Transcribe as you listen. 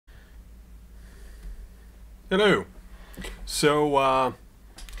Hello. So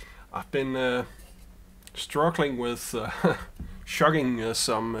I've been struggling with shucking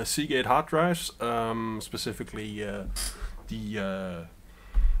some Seagate hard drives, specifically the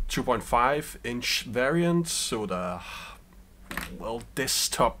 2.5-inch variants, so the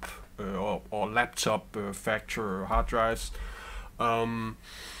desktop or laptop factor hard drives. Although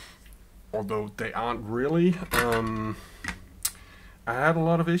they aren't really. I had a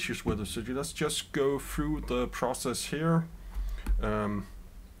lot of issues with it, so let's just go through the process here.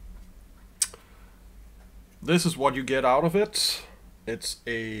 This is what you get out of it. It's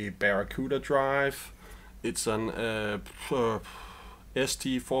a Barracuda drive. It's an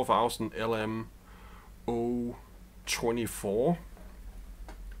ST4000LM024.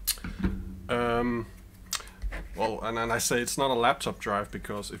 Well, and I say it's not a laptop drive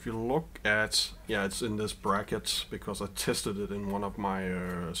because if you look at, yeah, it's in this bracket because I tested it in one of my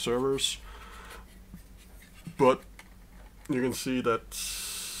servers. But you can see that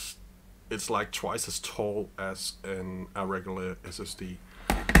it's like twice as tall as a regular SSD.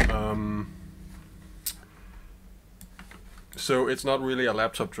 So it's not really a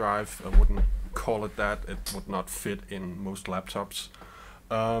laptop drive. I wouldn't call it that. It would not fit in most laptops.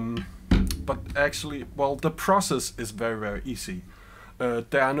 But actually, well, the process is very, very easy.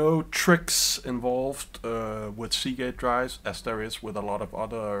 There are no tricks involved with Seagate drives, as there is with a lot of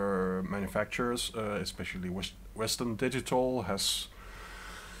other manufacturers, especially Western Digital has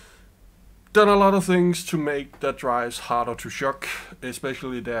done a lot of things to make their drives harder to shuck,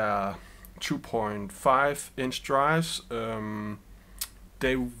 especially their 2.5-inch drives.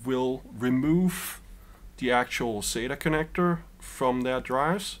 They will remove the actual SATA connector from their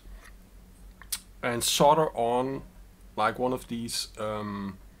drives and solder on like one of these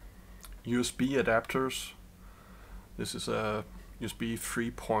USB adapters. This is a USB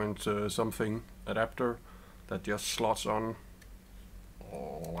 3 point something adapter that just slots on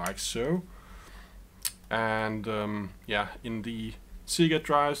like so. And yeah, in the Seagate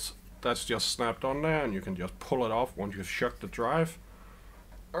drives, that's just snapped on there, and you can just pull it off once you shuck the drive,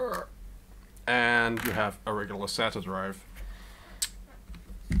 and you have a regular SATA drive.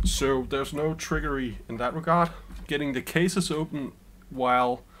 So there's no trickery in that regard. Getting the cases open,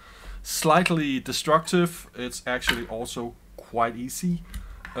 while slightly destructive, it's actually also quite easy.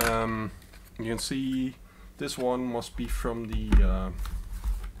 You can see this one must be from the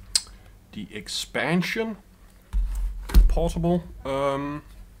expansion portable, and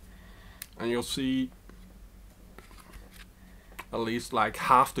you'll see at least like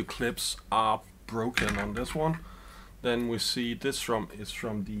half the clips are broken on this one. Then we see this is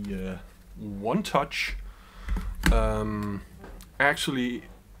from the One Touch. Actually,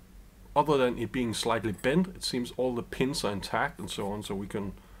 other than it being slightly bent, it seems all the pins are intact and so on. So we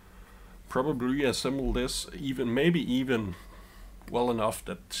can probably reassemble this, maybe even well enough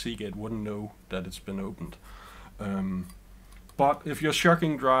that Seagate wouldn't know that it's been opened. But if you're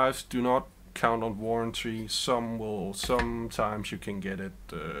shucking drives, do not count on warranty. Sometimes you can get it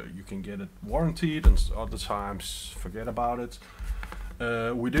warranted, and other times forget about it.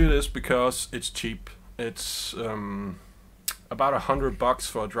 We do this because it's cheap. It's about $100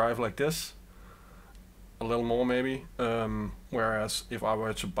 for a drive like this, a little more maybe. Whereas if I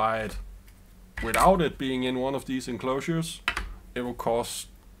were to buy it without it being in one of these enclosures, it will cost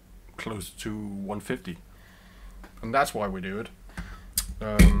close to $150, and that's why we do it.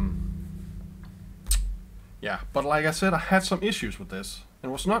 Yeah, but like I said, I had some issues with this. It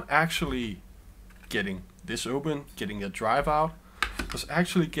was not actually getting this open, getting the drive out. It was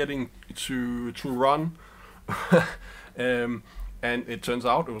actually getting to run. And it turns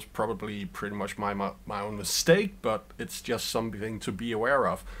out it was probably pretty much my own mistake, but it's just something to be aware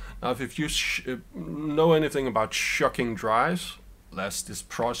of. Now, if you know anything about shucking drives, that's this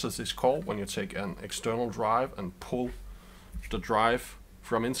process is called, when you take an external drive and pull the drive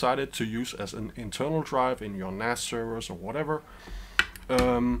from inside it to use as an internal drive in your NAS servers or whatever.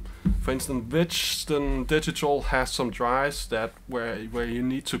 For instance, Western Digital has some drives that where you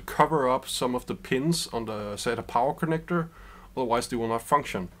need to cover up some of the pins on the SATA Power connector, otherwise they will not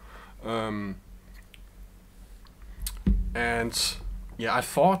function. And yeah, I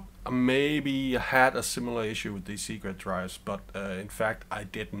thought maybe I had a similar issue with these Seagate drives, but in fact I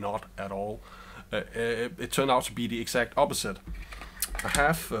did not at all. It turned out to be the exact opposite. I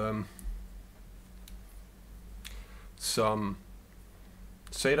have some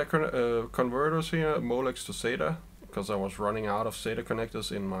SATA converters here, Molex to SATA, because I was running out of SATA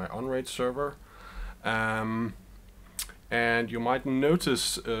connectors in my UnRaid server. And you might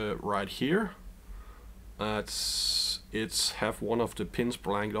notice right here, it's it's have one of the pins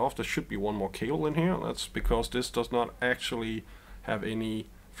blanked off. There should be one more cable in here. That's because this does not actually have any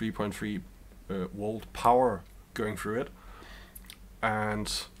 3.3 volt power going through it,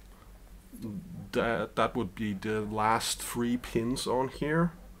 and that would be the last 3 pins on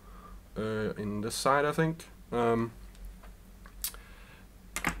here in this side, I think. And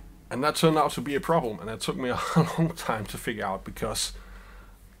that turned out to be a problem, and it took me a long time to figure out, because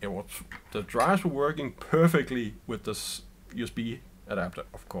the drives were working perfectly with this USB adapter,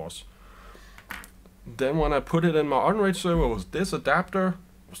 of course. Then when I put it in my UnRaid server, was this adapter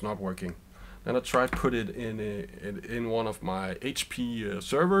was not working. Then I tried put it in one of my HP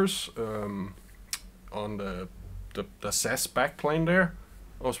servers on the SAS backplane there.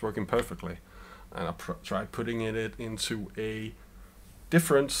 It was working perfectly. And I tried putting it into a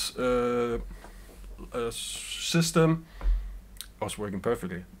different system. It was working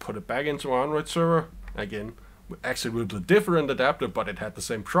perfectly. Put it back into my UnRaid server again, actually with a different adapter, but it had the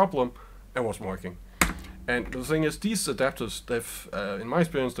same problem. It wasn't working. And the thing is, these adapters, they've, in my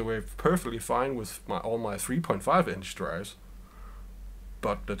experience, they were perfectly fine with all my 3.5 inch drives,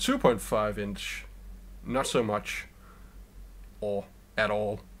 but the 2.5 inch, not so much, or at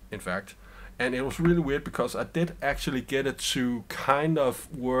all, in fact. And it was really weird, because I did actually get it to kind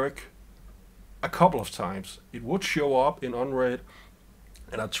of work a couple of times. It would show up in UnRaid,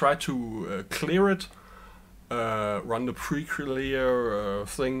 and I tried to clear it, run the pre-clear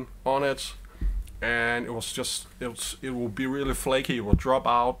thing on it, and it was just, it will be really flaky. It will drop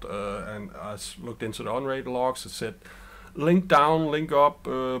out, and I looked into the UnRaid logs. It said link down, link up.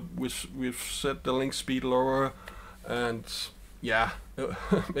 We've set the link speed lower, and yeah,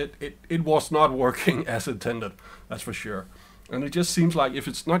 it was not working as intended. That's for sure. And it just seems like if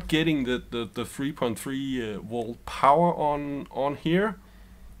it's not getting the 3.3 volt power on here,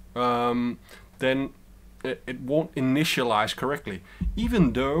 then it won't initialize correctly,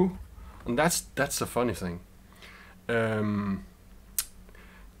 even though. And that's the funny thing.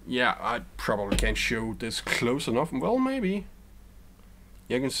 Yeah, I probably can't show this close enough. Well, maybe.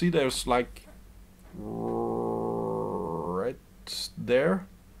 You can see there's like right there.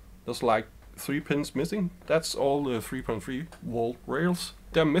 There's like 3 pins missing. That's all the 3.3 volt rails.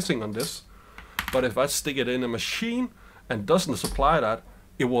 They're missing on this. But if I stick it in a machine and doesn't supply that,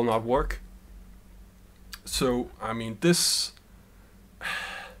 it will not work. So I mean, this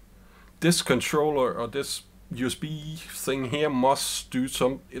controller, or this USB thing here, must do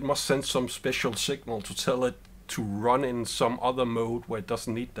it must send some special signal to tell it to run in some other mode where it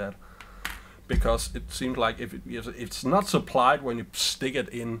doesn't need that. Because it seems like if it's not supplied when you stick it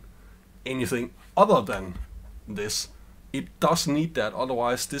in anything other than this, it does need that.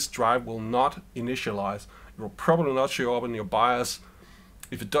 Otherwise this drive will not initialize. It will probably not show up in your BIOS.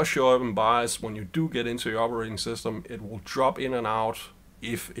 If it does show up in BIOS, when you do get into your operating system, it will drop in and out.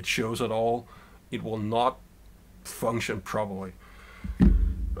 If it shows at all, it will not function properly.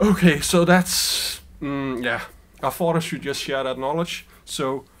 Okay, so that's yeah, I thought I should just share that knowledge.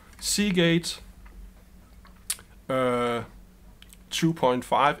 So Seagate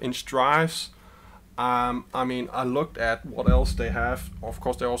 2.5 inch drives. I mean, I looked at what else they have. Of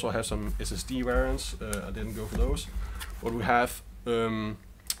course, they also have some SSD variants. I didn't go for those, but we have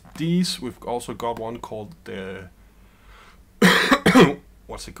these. We've also got one called the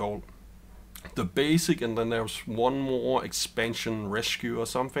what's it called? The basic, and then there's one more expansion rescue or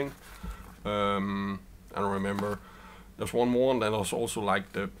something. I don't remember. There's one more, and then there's also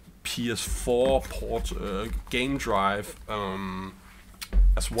like the PS4 port game drive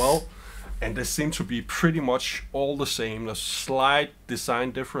as well. And they seem to be pretty much all the same. There's slight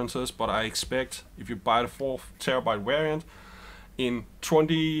design differences, but I expect if you buy the 4 terabyte variant in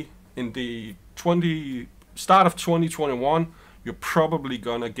the start of 2021, you're probably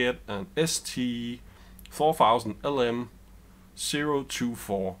gonna get an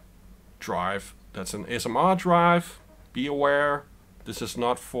ST4000LM024 drive. That's an SMR drive. Be aware, this is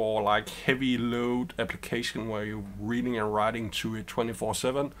not for like heavy load application where you're reading and writing to it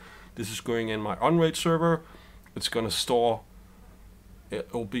 24/7. This is going in my UnRaid server. It's gonna store,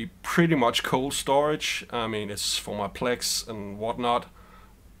 it'll be pretty much cold storage. I mean, it's for my Plex and whatnot.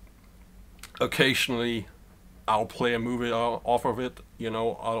 Occasionally I'll play a movie off of it, you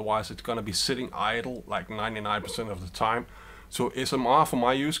know, otherwise it's gonna be sitting idle like 99% of the time. So SMR for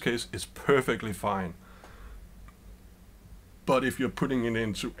my use case is perfectly fine. But if you're putting it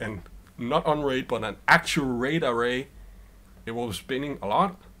into an not UnRaid but an actual RAID array, it will be spinning a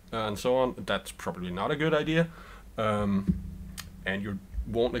lot and so on. That's probably not a good idea, and you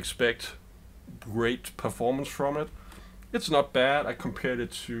won't expect great performance from it. It's not bad. I compared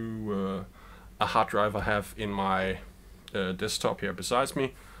it to a hard drive I have in my desktop here besides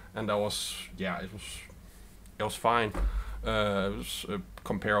me, and that was, yeah, it was fine. It was a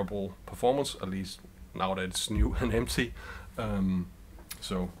comparable performance, at least now that it's new and empty.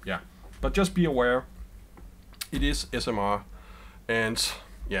 So yeah, but just be aware, it is SMR, and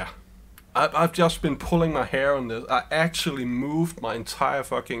yeah, I've just been pulling my hair on this. I actually moved my entire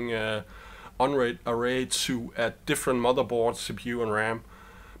fucking UnRaid array to a different motherboard, CPU and RAM,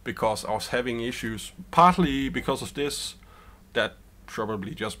 because I was having issues, partly because of this, that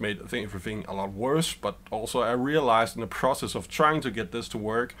probably just made everything a lot worse, but also I realized in the process of trying to get this to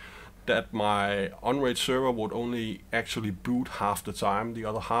work that my UnRaid server would only actually boot half the time. The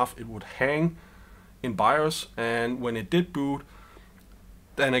other half, it would hang in BIOS, and when it did boot,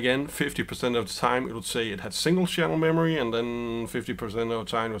 then again 50% of the time it would say it had single channel memory, and then 50% of the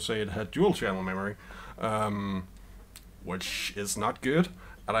time it would say it had dual channel memory, which is not good.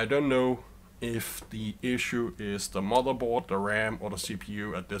 And I don't know if the issue is the motherboard, the RAM, or the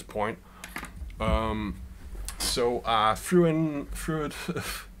CPU at this point. So I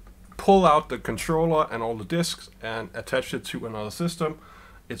pull out the controller and all the disks and attach it to another system.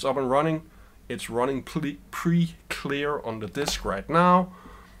 It's up and running. It's running pre-clear on the disk right now,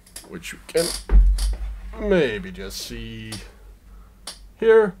 which you can maybe just see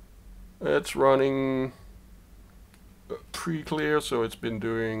here. It's running pre-clear, so it's been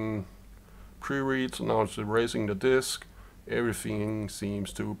doing pre-reads, now it's erasing the disk. Everything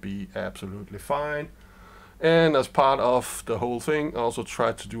seems to be absolutely fine. And as part of the whole thing, I also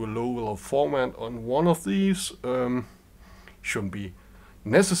tried to do a low level format on one of these. Shouldn't be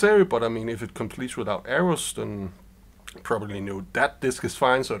necessary, but I mean, if it completes without errors, then probably know that disk is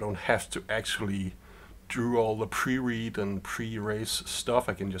fine, so I don't have to actually do all the pre-read and pre-erase stuff.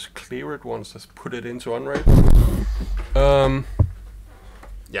 I can just clear it once I put it into UnRaid.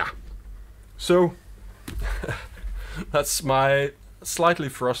 Yeah, so that's my slightly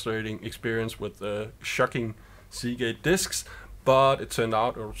frustrating experience with the Shucking Seagate disks, but it turned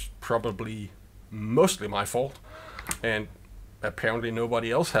out it was probably mostly my fault, and apparently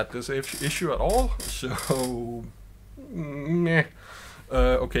nobody else had this issue at all, so meh.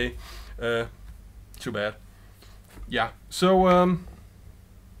 Okay, too bad. Yeah, so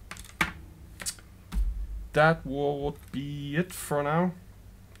that would be it for now.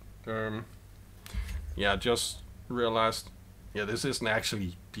 Yeah, just realized, yeah, this isn't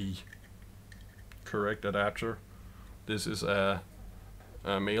actually the correct adapter. This is a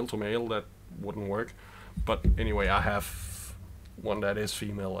male to male that wouldn't work. But anyway, I have one that is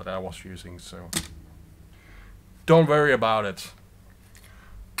female that I was using, so don't worry about it.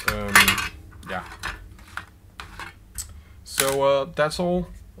 Yeah. So that's all.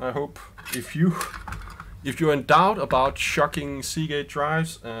 I hope if you're in doubt about Shucking Seagate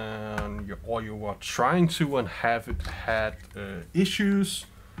drives, or you are trying to and have had issues,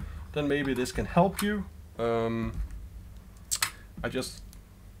 then maybe this can help you. I just,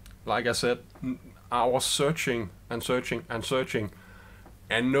 like I said, I was searching and searching and searching,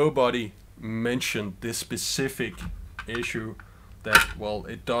 and nobody mentioned this specific issue that, well,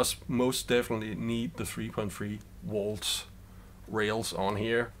 it does most definitely need the 3.3 volts rails on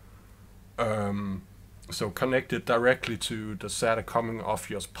here. So connect it directly to the SATA coming off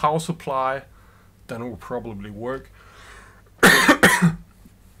your power supply, then it will probably work.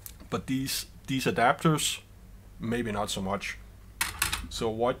 But these adapters, maybe not so much.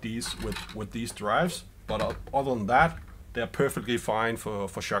 So avoid these with these drives, but other than that, they're perfectly fine for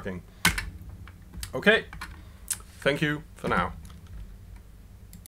shucking. Okay, thank you for now.